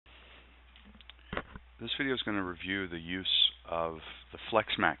This video is going to review the use of the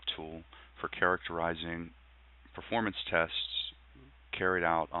FlexMAT tool for characterizing performance tests carried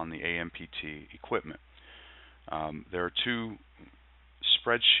out on the AMPT equipment. There are two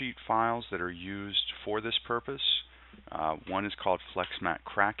spreadsheet files that are used for this purpose. One is called FlexMAT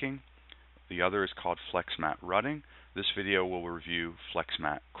cracking. The other is called FlexMAT rutting. This video will review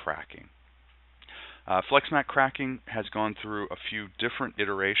FlexMAT cracking. FlexMAT cracking has gone through a few different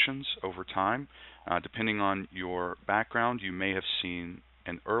iterations over time. Depending on your background, you may have seen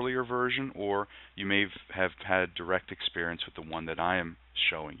an earlier version, or you may have had direct experience with the one that I am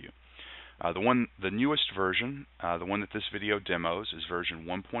showing you. The newest version, the one that this video demos, is version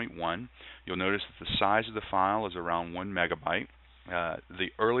 1.1. You'll notice that the size of the file is around 1 megabyte. The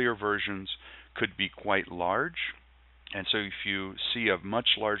earlier versions could be quite large, and so if you see a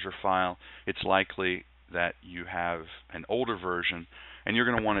much larger file, it's likely that you have an older version, and you're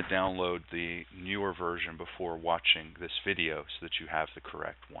going to want to download the newer version before watching this video so that you have the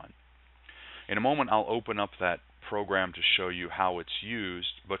correct one. In a moment, I'll open up that program to show you how it's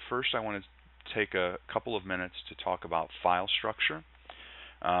used, but first I want to take a couple of minutes to talk about file structure.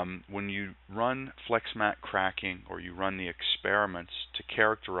 When you run FlexMAT cracking, or you run the experiments to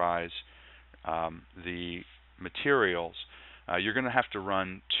characterize the materials, you're going to have to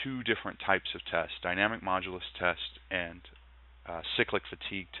run two different types of tests: dynamic modulus test and cyclic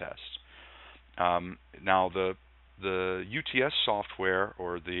fatigue test. Now the UTS software,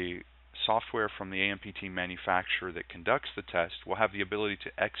 or the software from the AMPT manufacturer that conducts the test, will have the ability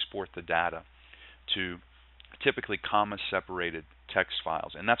to export the data to typically comma-separated text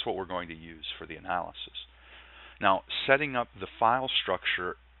files, and that's what we're going to use for the analysis. Now, setting up the file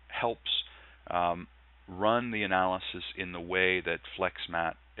structure helps run the analysis in the way that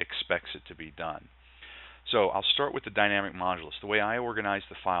FlexMAT expects it to be done. So I'll start with the dynamic modulus. The way I organize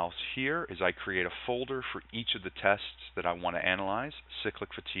the files here is I create a folder for each of the tests that I want to analyze: cyclic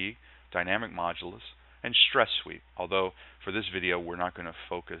fatigue, dynamic modulus, and stress sweep. Although for this video we're not going to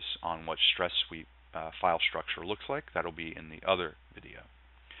focus on what stress sweep file structure looks like. That'll be in the other video.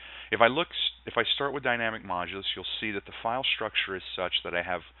 If I start with dynamic modulus, you'll see that the file structure is such that I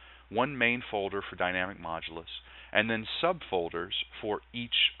have one main folder for dynamic modulus, and then subfolders for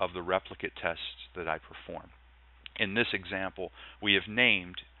each of the replicate tests that I perform. In this example, we have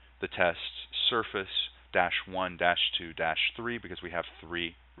named the tests surface-1, -2, -3 because we have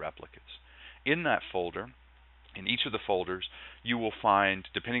 3 replicates. In that folder, in each of the folders, you will find,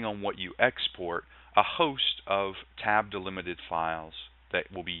 depending on what you export, a host of tab-delimited files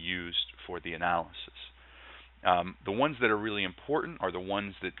that will be used for the analysis. The ones that are really important are the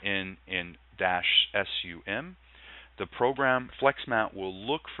ones that end in -sum. The program FlexMAT will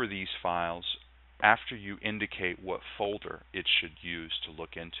look for these files after you indicate what folder it should use to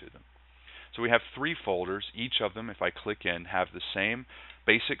look into them. So we have 3 folders. Each of them, if I click in, have the same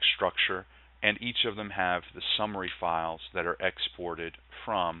basic structure, and each of them have the summary files that are exported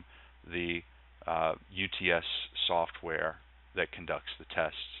from the UTS software that conducts the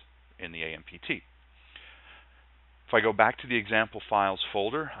tests in the AMPT. If I go back to the example files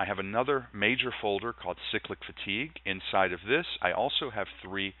folder, I have another major folder called cyclic fatigue. Inside of this, I also have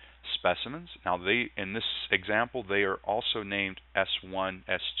 3 specimens. Now, in this example, they are also named S1,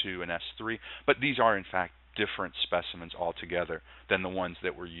 S2, and S3, but these are in fact different specimens altogether than the ones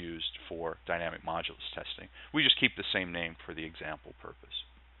that were used for dynamic modulus testing. We just keep the same name for the example purpose.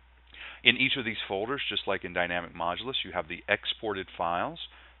 In each of these folders, just like in dynamic modulus, you have the exported files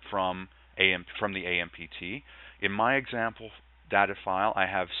from the AMPT. In my example data file, I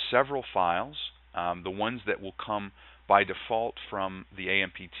have several files. The ones that will come by default from the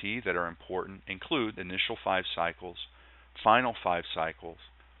AMPT that are important include initial 5 cycles, final 5 cycles,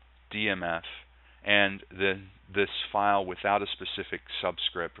 DMF, and this file without a specific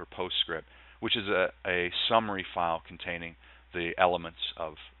subscript or postscript, which is a summary file containing the elements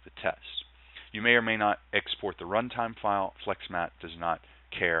of the test. You may or may not export the runtime file. FlexMAT does not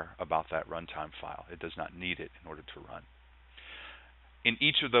care about that runtime file. It does not need it in order to run. In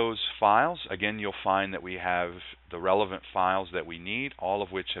each of those files, again, you'll find that we have the relevant files that we need, all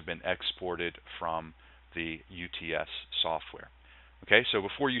of which have been exported from the UTS software. Okay, so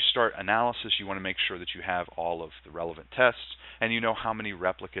before you start analysis, you want to make sure that you have all of the relevant tests, and you know how many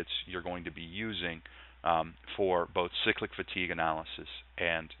replicates you're going to be using for both cyclic fatigue analysis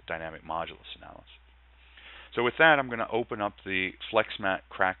and dynamic modulus analysis. So with that, I'm going to open up the FlexMAT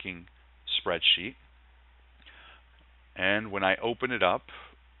cracking spreadsheet. And when I open it up,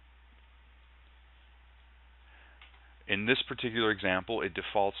 in this particular example, it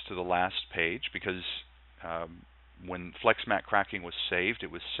defaults to the last page because when FlexMAT cracking was saved,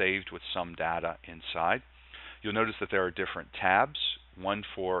 it was saved with some data inside. You'll notice that there are different tabs, one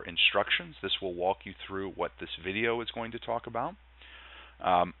for instructions. This will walk you through what this video is going to talk about.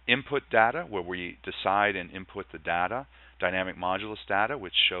 Input data, where we decide and input the data. Dynamic modulus data,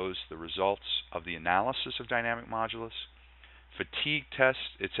 which shows the results of the analysis of dynamic modulus. Fatigue test,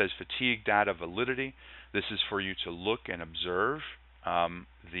 it says fatigue data validity. This is for you to look and observe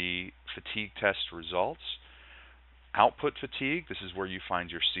the fatigue test results. Output fatigue, this is where you find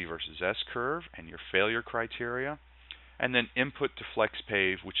your C versus S curve and your failure criteria. And then input to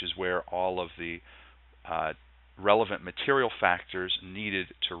FlexPave, which is where all of the relevant material factors needed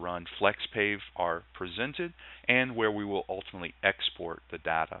to run FlexPave are presented, and where we will ultimately export the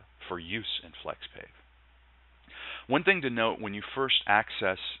data for use in FlexPave. One thing to note when you first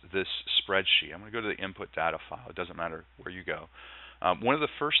access this spreadsheet, I'm going to go to the input data file, it doesn't matter where you go. One of the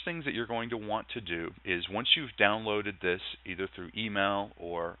first things that you're going to want to do is, once you've downloaded this either through email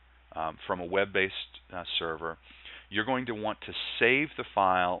or from a web-based server, you're going to want to save the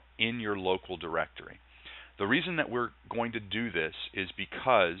file in your local directory. The reason that we're going to do this is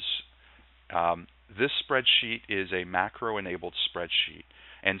because this spreadsheet is a macro-enabled spreadsheet,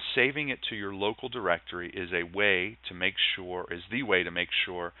 and saving it to your local directory is a way to make sure, is the way to make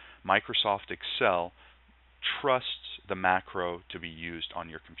sure Microsoft Excel trusts the macro to be used on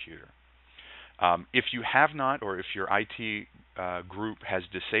your computer. If you have not, or if your IT group has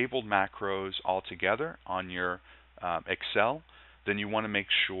disabled macros altogether on your Excel, then you want to make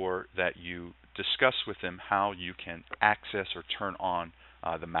sure that you discuss with them how you can access or turn on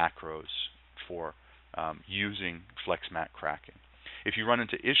the macros for using FlexMAT cracking. If you run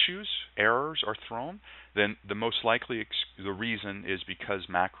into issues, errors are thrown, then the most likely the reason is because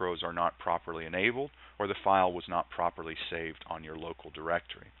macros are not properly enabled or the file was not properly saved on your local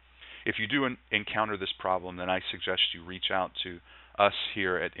directory. If you do encounter this problem, then I suggest you reach out to us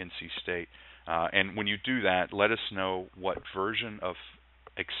here at NC State. And when you do that, let us know what version of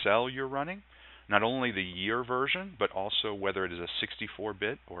Excel you're running, not only the year version, but also whether it is a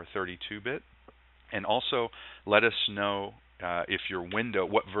 64-bit or a 32-bit. And also let us know if your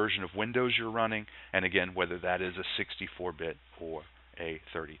what version of Windows you're running, and again, whether that is a 64-bit or a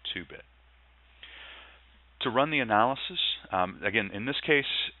 32-bit. To run the analysis, again, in this case,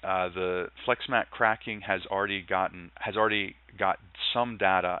 the FlexMAT cracking has already got some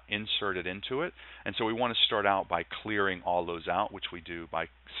data inserted into it, and so we want to start out by clearing all those out, which we do by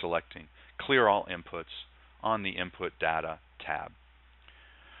selecting Clear All Inputs on the Input Data tab.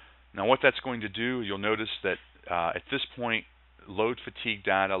 Now, what that's going to do, you'll notice that at this point, load fatigue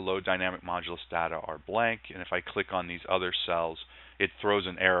data, load dynamic modulus data are blank, and if I click on these other cells, it throws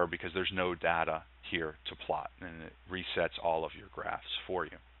an error because there's no data here to plot, and it resets all of your graphs for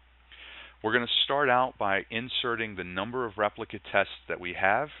you. We're going to start out by inserting the number of replicate tests that we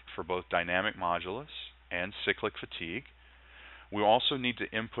have for both dynamic modulus and cyclic fatigue. We also need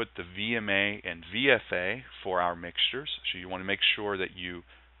to input the VMA and VFA for our mixtures, so you want to make sure that you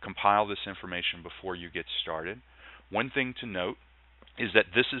compile this information before you get started. One thing to note is that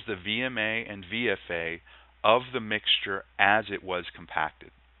this is the VMA and VFA of the mixture as it was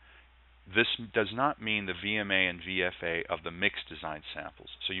compacted. This does not mean the VMA and VFA of the mixed design samples.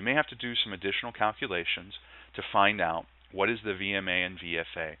 So you may have to do some additional calculations to find out what is the VMA and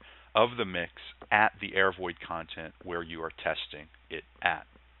VFA of the mix at the air void content where you are testing it at.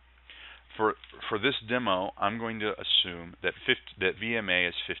 For this demo, I'm going to assume that VMA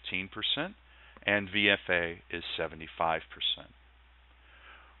is 15% and VFA is 75%.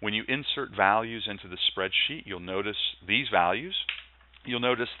 When you insert values into the spreadsheet, you'll notice these values. You'll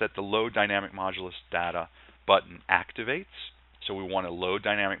notice that the Load Dynamic Modulus Data button activates. So we want to load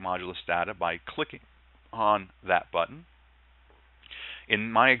dynamic modulus data by clicking on that button.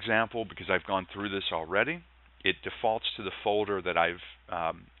 In my example, because I've gone through this already, it defaults to the folder that I've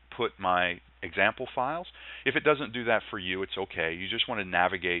put my example files. If it doesn't do that for you, it's okay. You just want to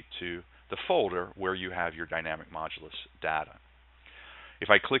navigate to the folder where you have your dynamic modulus data. If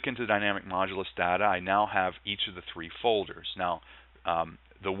I click into dynamic modulus data, I now have each of the three folders. Now,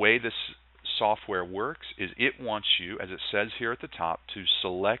 the way this software works is it wants you, as it says here at the top, to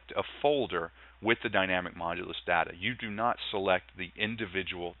select a folder with the dynamic modulus data. You do not select the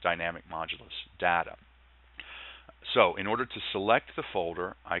individual dynamic modulus data. So in order to select the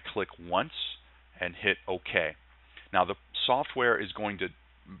folder, I click once and hit OK. Now the software is going to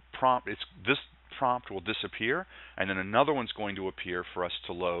prompt, this prompt will disappear, and then another one's going to appear for us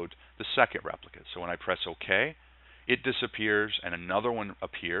to load the second replicate. So when I press OK, it disappears and another one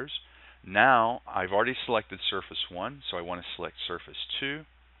appears. Now I've already selected surface 1, so I want to select surface 2,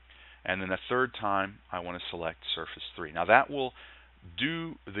 and then the third time I want to select surface 3. Now that will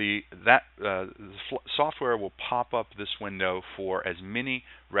do the software will pop up this window for as many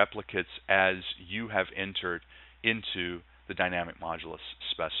replicates as you have entered into the dynamic modulus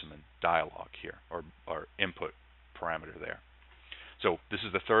specimen dialog here, or input parameter there. So this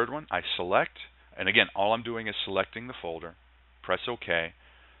is the third one. I select, and again, all I'm doing is selecting the folder, press OK.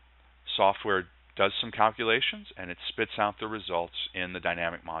 Software does some calculations, and it spits out the results in the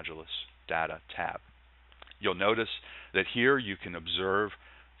dynamic modulus data tab. You'll notice that here you can observe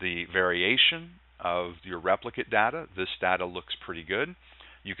the variation of your replicate data. This data looks pretty good.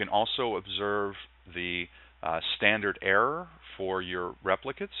 You can also observe the standard error for your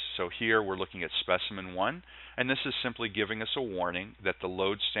replicates. So here we're looking at specimen 1, and this is simply giving us a warning that the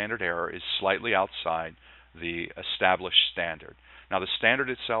load standard error is slightly outside the established standard. Now the standard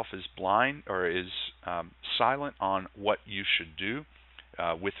itself is blind, or is silent on what you should do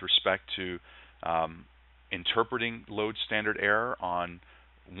with respect to interpreting load standard error on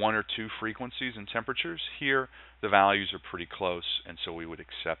 1 or 2 frequencies and temperatures. Here the values are pretty close, and so we would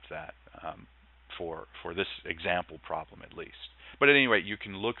accept that for this example problem at least. But at any rate, you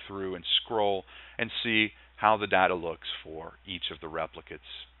can look through and scroll and see how the data looks for each of the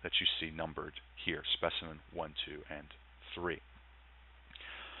replicates that you see numbered here, specimen 1, 2, and 3.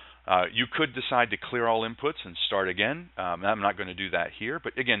 You could decide to clear all inputs and start again. I'm not going to do that here,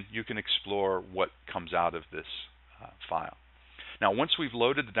 but again, you can explore what comes out of this file. Now, once we've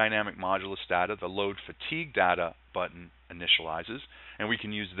loaded the dynamic modulus data, the load fatigue data button initializes, and we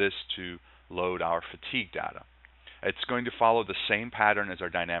can use this to load our fatigue data. It's going to follow the same pattern as our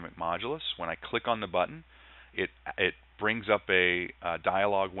dynamic modulus. When I click on the button, it brings up a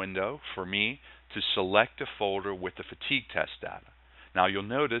dialog window for me to select a folder with the fatigue test data. Now you'll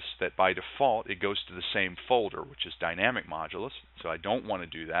notice that by default it goes to the same folder, which is dynamic modulus, so I don't want to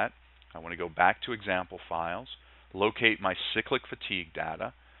do that. I want to go back to example files, locate my cyclic fatigue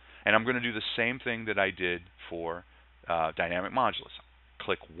data, and I'm going to do the same thing that I did for dynamic modulus.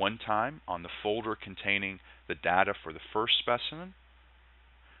 Click one time on the folder containing the data for the first specimen.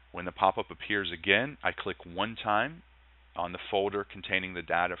 When the pop-up appears again, I click one time on the folder containing the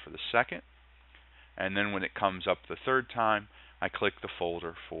data for the second, and then when it comes up the third time, I click the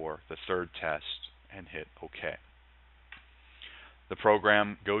folder for the third test and hit OK. The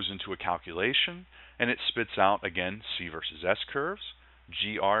program goes into a calculation, and it spits out again C versus S curves,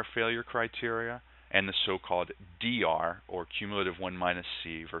 GR failure criteria, and the so-called DR, or cumulative 1 minus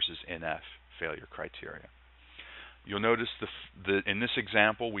C versus NF failure criteria. You'll notice in this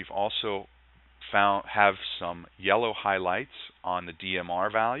example we've also have some yellow highlights on the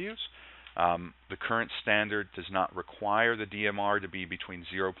DMR values. The current standard does not require the DMR to be between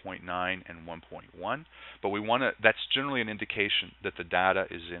 0.9 and 1.1, but that's generally an indication that the data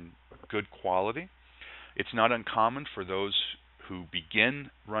is in good quality. It's not uncommon for those who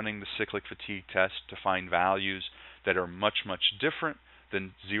begin running the cyclic fatigue test to find values that are much different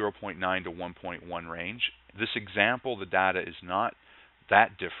than 0.9 to 1.1 range. This example, the data is not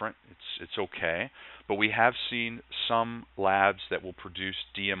that different. It's okay, but we have seen some labs that will produce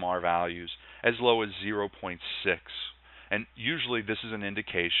DMR values as low as 0.6, and usually this is an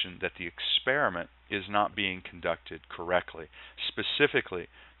indication that the experiment is not being conducted correctly, specifically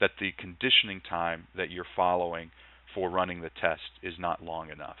that the conditioning time that you're following for running the test is not long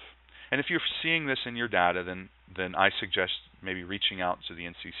enough. And if you're seeing this in your data, then I suggest maybe reaching out to the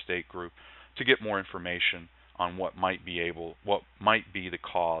NC State group to get more information on what might be the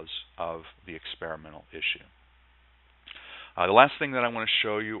cause of the experimental issue. The last thing that I want to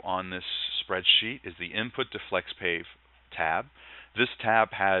show you on this spreadsheet is the Input to FlexPave tab. This tab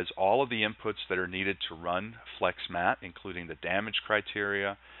has all of the inputs that are needed to run FlexMAT, including the damage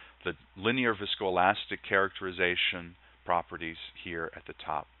criteria, the linear viscoelastic characterization properties here at the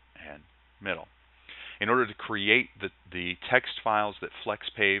top and middle. In order to create the text files that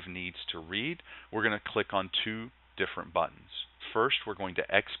FlexPave needs to read, we're going to click on 2 different buttons. First, we're going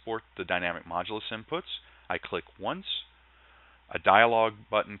to export the dynamic modulus inputs. I click once. A dialog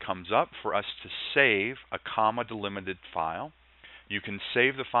button comes up for us to save a comma-delimited file. You can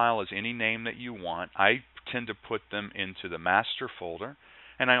save the file as any name that you want. I tend to put them into the master folder,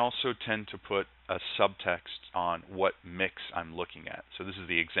 and I also tend to put a subtext on what mix I'm looking at. So this is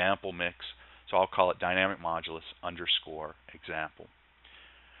the example mix, so I'll call it dynamic modulus _ example.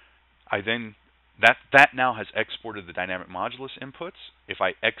 That now has exported the dynamic modulus inputs. If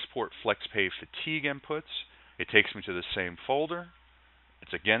I export FlexPave fatigue inputs, it takes me to the same folder.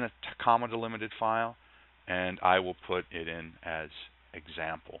 It's again a comma delimited file, and I will put it in as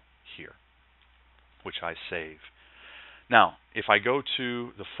example here, which I save. Now, if I go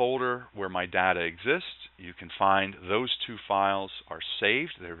to the folder where my data exists, you can find those two files are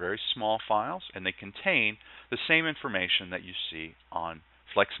saved. They're very small files, and they contain the same information that you see on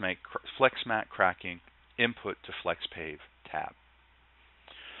FlexMAT cracking input to FlexPave tab.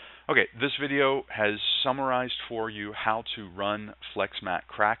 Okay, this video has summarized for you how to run FlexMAT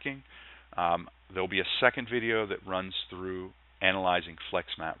cracking. There'll be a second video that runs through analyzing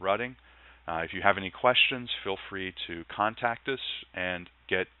FlexMAT rutting. If you have any questions, feel free to contact us and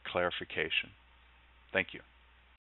get clarification. Thank you.